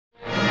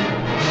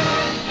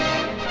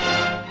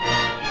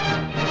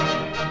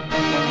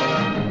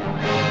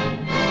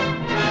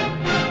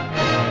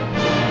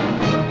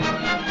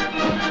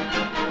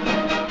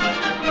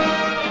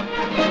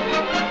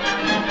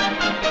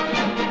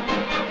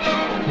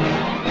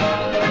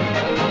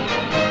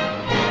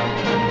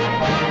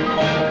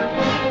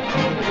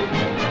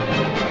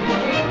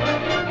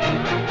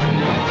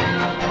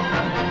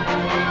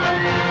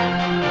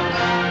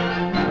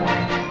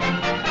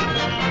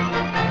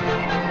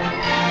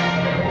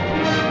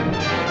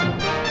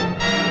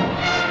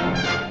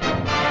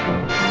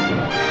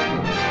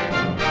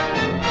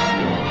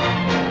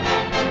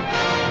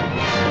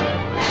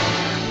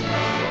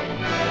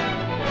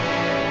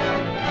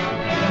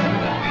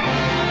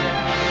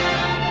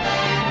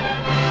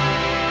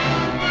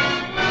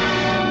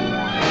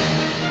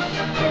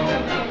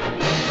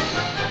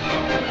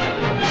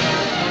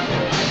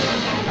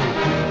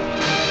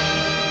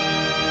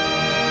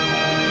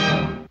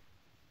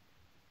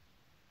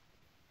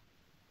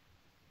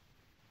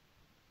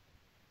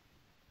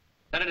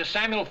Senator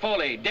Samuel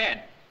Foley,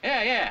 dead.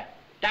 Yeah.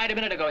 Died a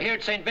minute ago here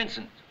at St.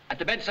 Vincent. At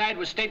the bedside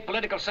was state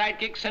political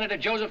sidekick Senator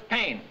Joseph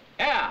Payne.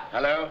 Yeah.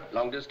 Hello,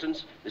 long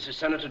distance. This is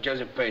Senator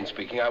Joseph Payne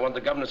speaking. I want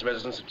the governor's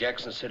residence at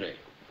Jackson City.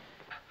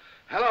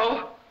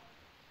 Hello?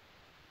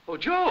 Oh,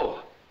 Joe.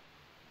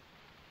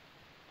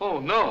 Oh,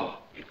 no.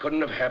 It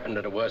couldn't have happened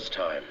at a worse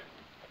time.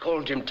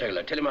 Call Jim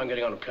Taylor. Tell him I'm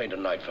getting on a plane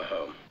tonight for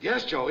home.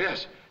 Yes, Joe,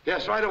 yes.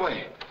 Yes, right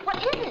away. What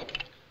is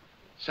it?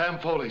 Sam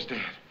Foley's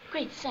dead.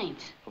 Great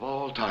saints. Of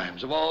all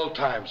times.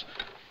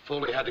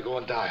 Foley had to go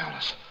and die on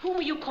us. Who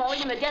were you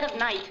calling in the dead of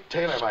night?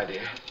 Taylor, my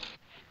dear.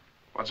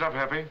 What's up,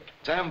 Happy?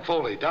 Sam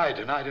Foley died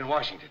tonight in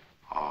Washington.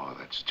 Oh,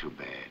 that's too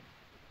bad.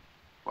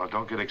 Well,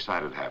 don't get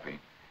excited, Happy.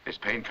 Is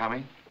Payne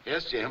coming?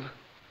 Yes, Jim.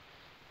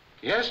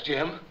 Yes,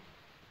 Jim.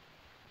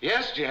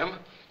 Yes, Jim.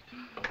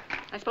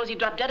 I suppose he'd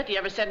drop dead if you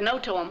ever said no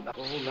to him.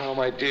 Oh, now,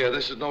 my dear,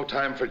 this is no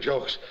time for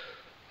jokes.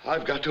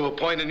 I've got to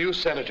appoint a new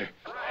senator.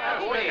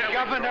 The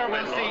governor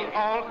will see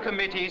all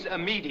committees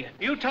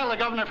immediately. You tell the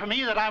governor for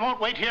me that I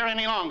won't wait here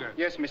any longer.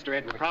 Yes, Mr.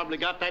 Edwards. Probably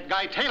got that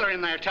guy Taylor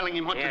in there telling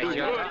him what to do.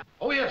 Sure.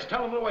 Oh, yes,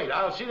 tell them to wait.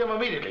 I'll see them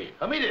immediately.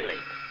 Immediately.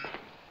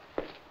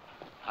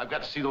 I've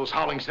got to see those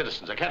howling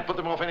citizens. I can't put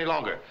them off any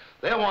longer.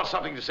 They'll want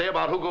something to say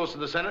about who goes to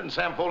the Senate in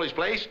Sam Foley's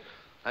place.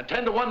 And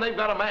 10 to 1, they've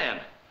got a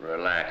man.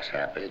 Relax,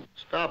 Happy.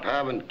 Stop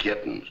having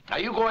kittens. Now,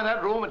 you go in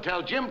that room and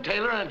tell Jim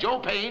Taylor and Joe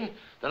Payne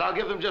that I'll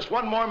give them just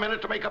one more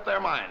minute to make up their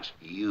minds.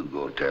 You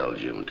go tell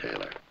Jim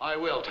Taylor. I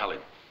will tell him.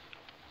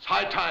 It's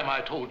high time I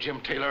told Jim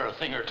Taylor a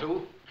thing or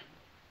two.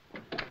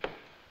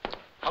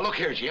 Now, look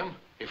here, Jim.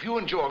 If you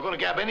and Joe are going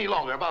to gab any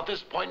longer about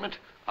this appointment,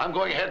 I'm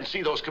going ahead and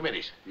see those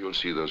committees. You'll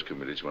see those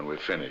committees when we're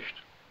finished.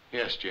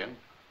 Yes, Jim.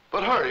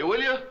 But hurry,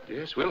 will you?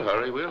 Yes, we'll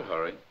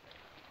hurry.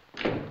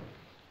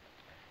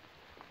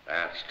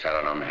 That's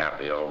telling them,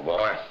 Happy, old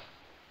boy.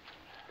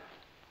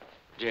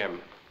 Jim,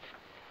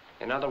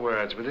 in other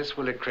words, with this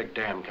Willie Creek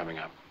Dam coming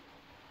up,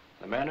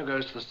 the man who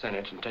goes to the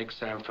Senate and takes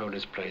Sam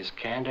Foley's place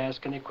can't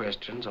ask any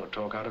questions or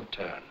talk out of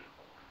turn.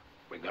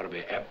 We've got to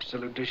be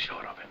absolutely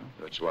sure of him.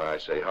 That's why I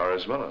say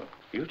Horace Miller.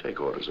 You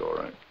take orders, all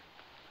right.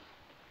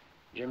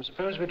 Jim,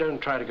 suppose we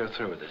don't try to go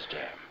through with this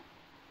dam.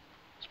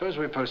 Suppose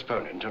we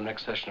postpone it until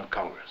next session of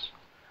Congress.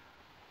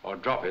 Or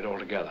drop it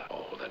altogether.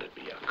 Oh, that'd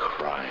be a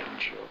crime,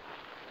 Joe.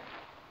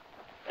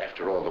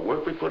 After all the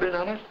work we put in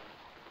on it,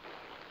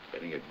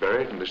 getting it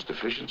buried in this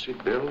deficiency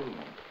bill,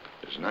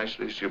 as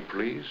nicely as you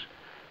please,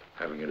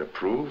 having it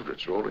approved,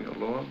 it's rolling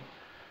along.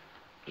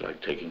 It's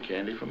like taking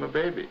candy from a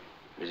baby.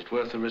 Is it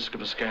worth the risk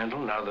of a scandal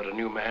now that a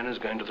new man is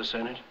going to the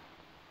Senate?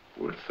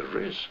 Worth the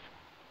risk?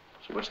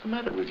 So what's the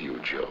matter with you,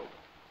 Joe?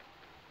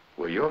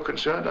 Where you're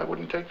concerned, I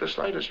wouldn't take the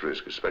slightest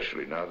risk,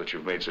 especially now that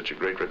you've made such a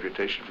great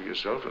reputation for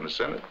yourself in the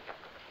Senate.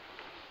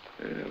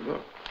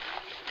 Look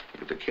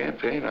at the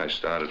campaign I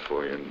started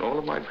for you in all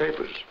of my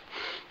papers.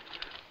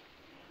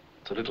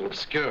 It's a little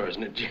obscure,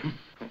 isn't it, Jim?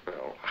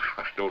 Well,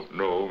 I don't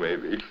know,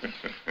 maybe.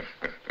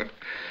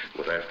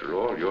 But after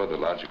all, you're the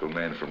logical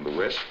man from the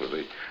West for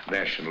the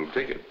national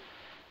ticket.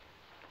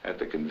 At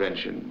the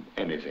convention,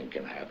 anything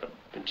can happen.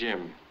 But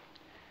Jim,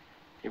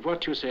 if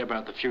what you say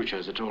about the future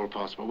is at all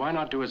possible, why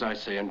not do as I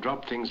say and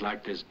drop things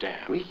like this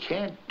dam? We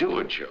can't do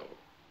it, Joe.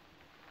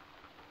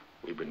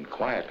 We've been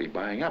quietly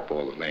buying up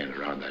all the land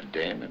around that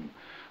dam and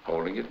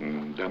holding it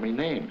in dummy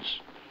names.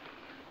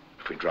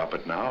 If we drop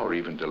it now or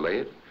even delay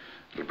it,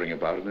 it'll bring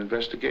about an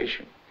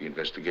investigation. The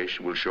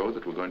investigation will show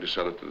that we're going to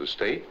sell it to the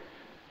state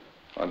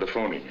under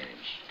phony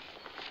names.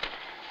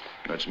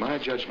 That's my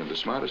judgment. The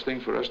smartest thing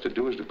for us to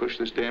do is to push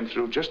this dam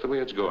through just the way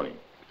it's going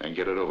and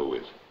get it over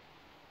with.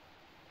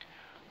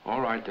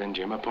 All right then,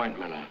 Jim, appoint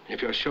Miller.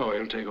 If you're sure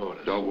he'll take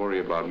orders. Don't worry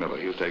about Miller.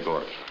 He'll take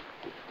orders.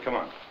 Come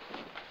on.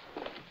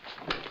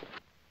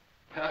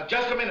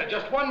 Just a minute.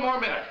 Just one more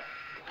minute.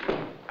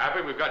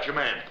 Happy, we've got your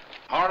man.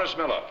 Horace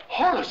Miller.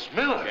 Horace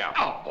Miller? Yeah.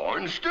 A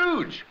born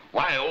stooge.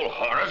 Why, old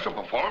Horace will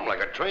perform like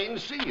a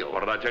trained seal. What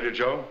did I tell you,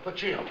 Joe? But,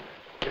 Jim,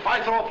 if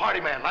I throw a party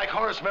man like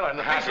Horace Miller in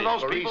the face of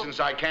those for people... reasons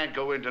I can't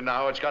go into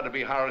now, it's got to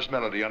be Horace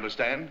Miller, do you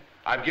understand?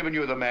 I've given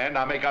you the man.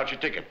 Now make out your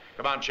ticket.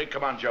 Come on, Chick.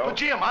 Come on, Joe. But,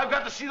 Jim, I've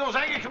got to see those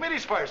angry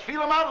committees first. Feel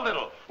them out a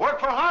little. Work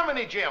for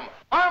harmony, Jim.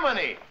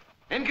 Harmony.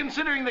 In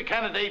considering the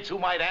candidates who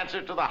might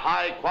answer to the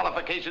high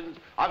qualifications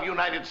of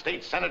United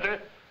States Senator,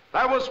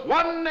 there was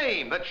one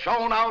name that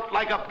shone out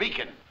like a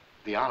beacon.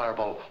 The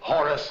Honorable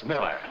Horace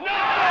Miller.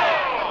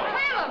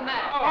 Taylor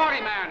man.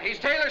 Party man. He's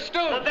Taylor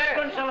Stewart. The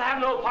veterans will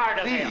have no part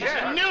of him.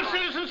 The New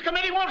Citizens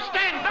Committee won't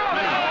stand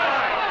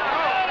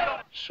for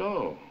it.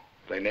 So,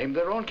 they named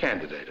their own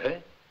candidate, eh?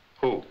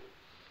 Who?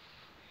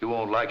 You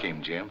won't like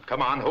him, Jim.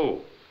 Come on, who?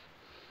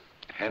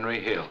 Henry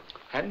Hill.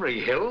 Henry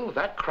Hill?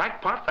 That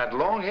crackpot? That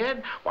long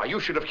head? Why, you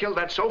should have killed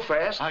that so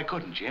fast. I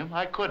couldn't, Jim.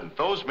 I couldn't.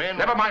 Those men...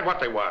 Never mind what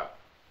they were.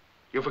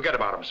 You forget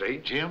about them, see?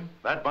 Jim,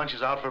 that bunch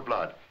is out for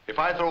blood. If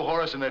I throw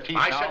Horace in their teeth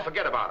I now... said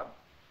forget about him.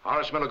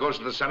 Horace Miller goes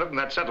to the Senate, and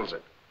that settles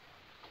it.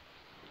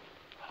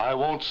 I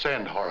won't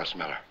send Horace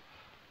Miller.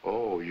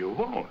 Oh, you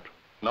won't?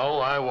 No,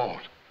 I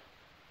won't.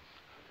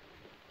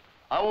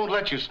 I won't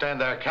let you stand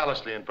there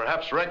callously and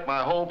perhaps wreck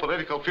my whole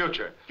political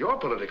future. Your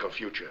political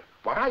future?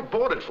 Why, I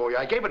bought it for you.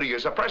 I gave it to you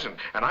as a present,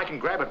 and I can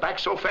grab it back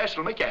so fast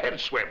it'll make your head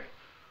swim.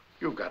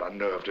 You've got a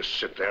nerve to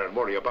sit there and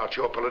worry about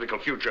your political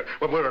future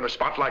when we're in a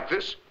spot like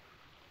this.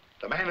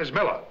 The man is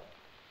Miller.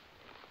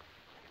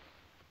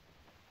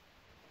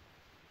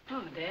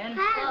 Hello, Dad.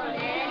 Hello,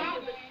 Dad.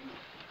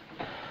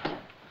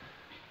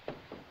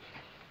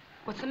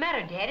 What's the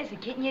matter, Dad? Is it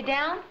getting you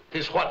down?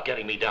 Is what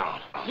getting me down?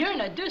 You're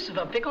in a deuce of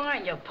a pickle,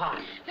 aren't you, Pop?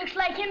 Looks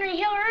like Henry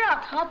Hill or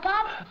else, huh,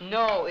 Pop?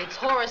 No, it's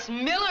Horace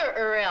Miller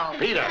or else.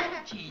 Peter!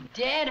 Gee,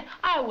 Dad,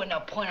 I wouldn't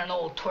appoint an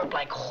old twerp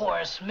like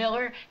Horace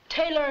Miller.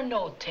 Taylor or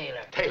no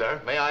Taylor.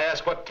 Taylor? May I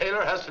ask what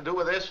Taylor has to do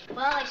with this?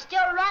 Well, he's still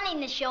running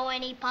the show,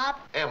 ain't he,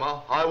 Pop?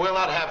 Emma, I will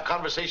not have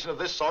conversation of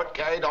this sort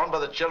carried on by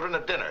the children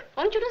at dinner.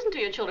 Why don't you listen to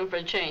your children for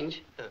a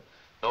change?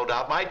 No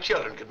doubt my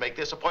children could make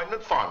this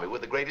appointment for me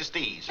with the greatest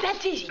ease.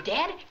 That's easy,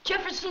 Dad.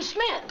 Jefferson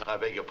Smith. I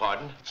beg your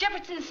pardon?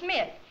 Jefferson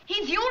Smith.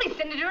 He's the only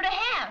senator to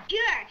have. Sure,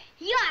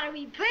 he ought to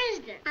be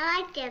president. I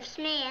like Jeff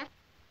Smith.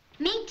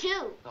 Me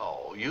too.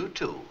 Oh, you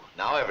too.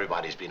 Now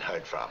everybody's been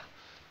heard from.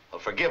 Well,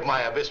 forgive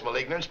my abysmal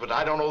ignorance, but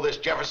I don't know this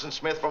Jefferson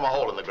Smith from a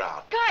hole in the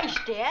ground. Gosh,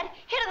 Dad,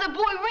 head of the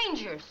Boy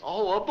Rangers.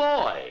 Oh, a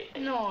boy.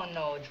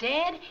 No,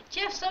 Dad.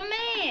 Jeff's a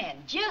man.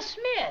 Jeff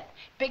Smith.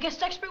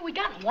 Biggest expert we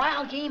got in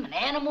wild game and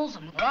animals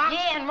and rocks.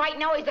 Yeah, and right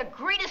now he's the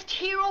greatest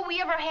hero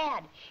we ever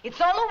had. It's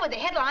all over the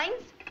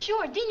headlines.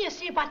 Sure, didn't you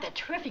see about the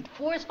terrific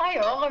forest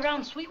fire all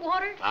around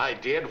Sweetwater? I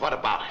did. What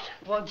about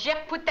it? Well,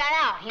 Jeff put that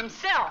out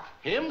himself.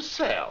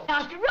 Himself?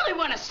 Now, if you really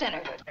want a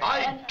senator, Dad.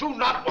 I do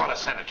not want a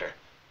senator.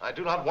 I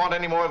do not want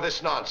any more of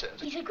this nonsense.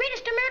 He's the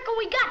greatest American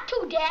we got,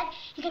 too, Dad.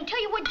 He can tell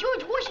you what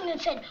George Washington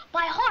said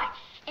by heart.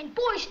 And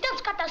boy, his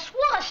stuff's got the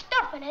swellest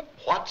stuff in it.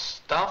 What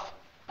stuff?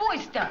 Boy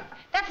Stuff.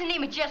 That's the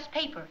name of Jeff's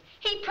paper.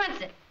 He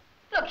prints it.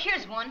 Look,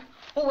 here's one.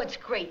 Oh, it's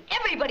great.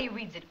 Everybody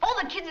reads it. All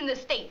the kids in the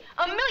state.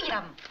 1 million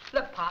of them.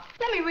 Look, Pop,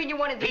 let me read you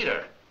one of these.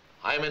 Peter,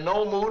 I am in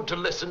no mood to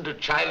listen to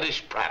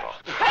childish prattle.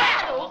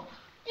 Prattle?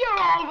 You're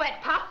all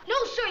wet, Pop. No,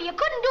 sir, you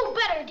couldn't do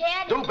better,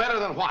 Dad. Do better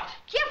than what?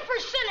 Jeff for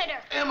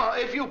senator. Emma,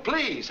 if you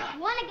please. You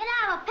want to get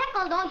out of a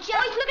pickle, don't you?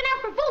 Always looking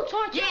out for votes,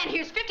 aren't you? Yeah, and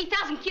here's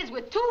 50,000 kids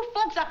with 2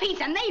 folks apiece,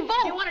 and they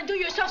vote. You want to do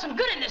yourself some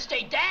good in this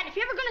state, Dad. If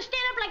you're ever going to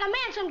stand up like a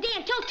man someday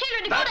and tell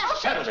Taylor to go That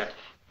to... settles it.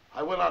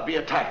 I will not be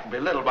attacked and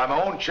belittled by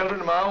my own children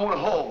in my own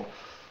home.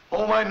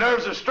 Oh, my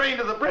nerves are strained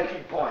to the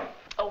breaking point.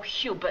 Oh,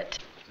 Hubert.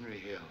 Henry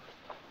Hill,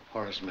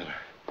 Horace Miller,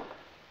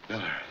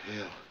 Hill,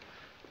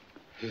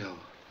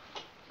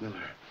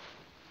 Miller.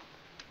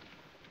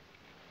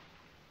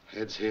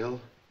 Heads Hill,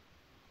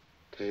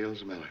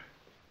 tails Miller.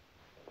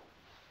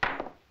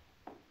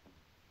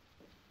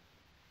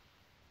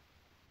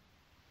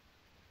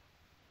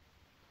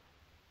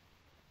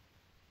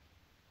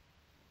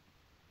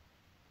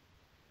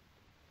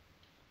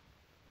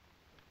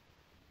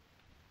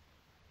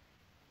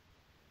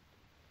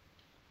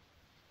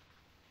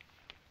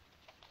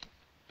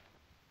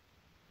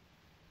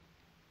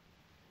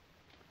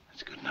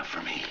 That's good enough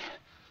for me.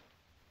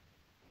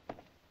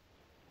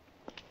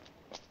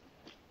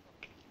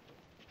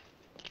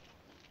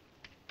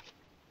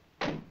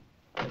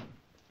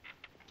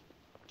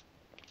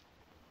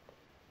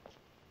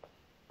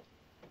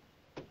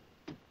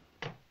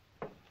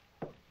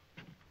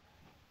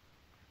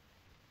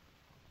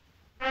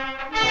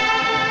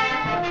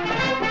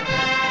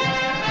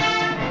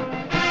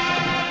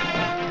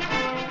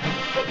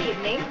 Good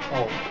evening.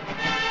 Oh.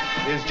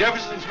 Is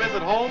Jefferson Smith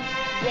at home?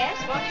 Yes,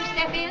 won't you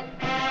step in?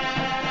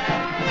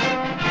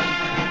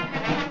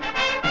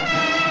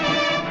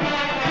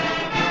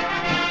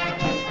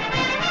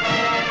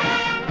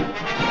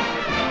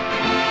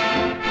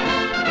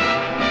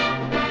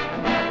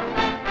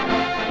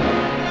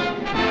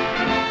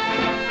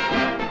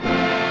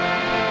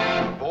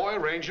 Boy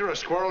Ranger, a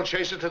squirrel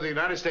chaser to the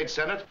United States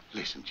Senate?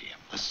 Listen, Jim,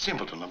 a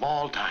simpleton of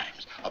all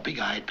times, a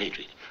big-eyed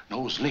patriot,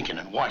 knows Lincoln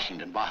and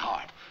Washington by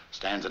heart,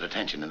 stands at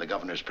attention in the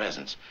governor's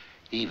presence,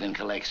 even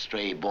collects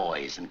stray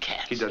boys and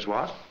cats. He does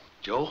what?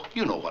 Joe,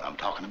 you know what I'm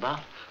talking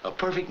about. A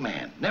perfect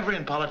man, never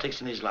in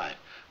politics in his life.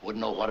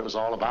 Wouldn't know what it was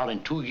all about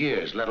in 2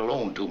 years, let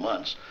alone 2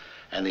 months.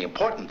 And the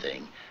important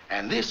thing,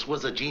 and this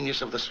was the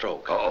genius of the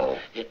stroke. Uh-oh.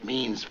 It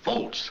means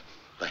votes.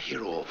 The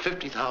hero of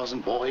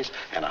 50,000 boys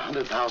and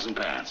 100,000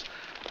 parents.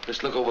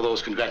 Just look over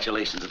those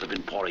congratulations that have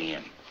been pouring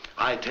in.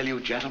 I tell you,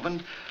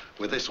 gentlemen,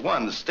 with this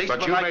one statesman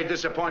But you made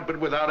this appointment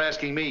without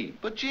asking me.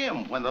 But,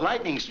 Jim, when the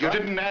lightning struck... You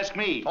didn't ask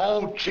me.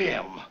 Oh,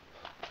 Jim.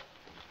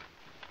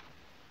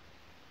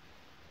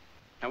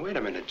 Now, wait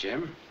a minute,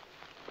 Jim.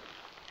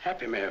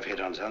 Happy may have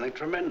hit on something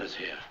tremendous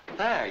here.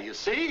 There, you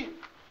see?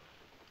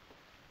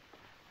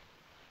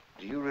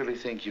 Do you really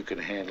think you can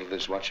handle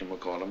this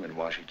whatchamacallem in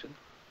Washington?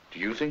 Do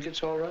you think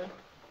it's all right?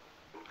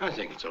 I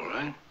think it's all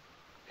right.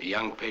 A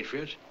young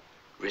patriot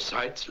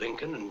recites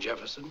Lincoln and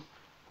Jefferson,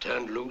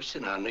 turned loose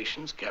in our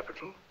nation's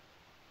capital.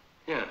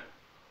 Yeah,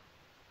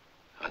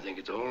 I think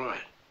it's all right.